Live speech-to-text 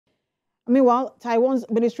Meanwhile, Taiwan's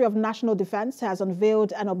Ministry of National Defense has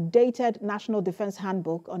unveiled an updated National Defense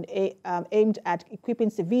Handbook aimed at equipping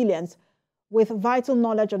civilians with vital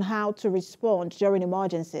knowledge on how to respond during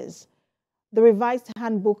emergencies. The revised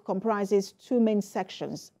handbook comprises two main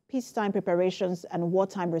sections: Peacetime Preparations and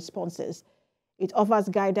Wartime Responses. It offers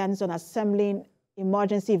guidance on assembling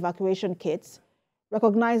emergency evacuation kits,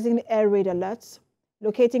 recognizing air raid alerts,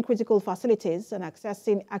 locating critical facilities, and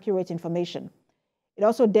accessing accurate information. It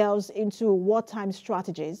also delves into wartime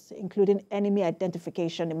strategies, including enemy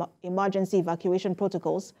identification, emergency evacuation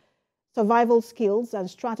protocols, survival skills, and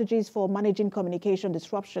strategies for managing communication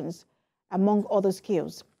disruptions, among other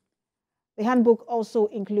skills. The handbook also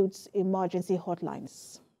includes emergency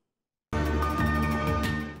hotlines.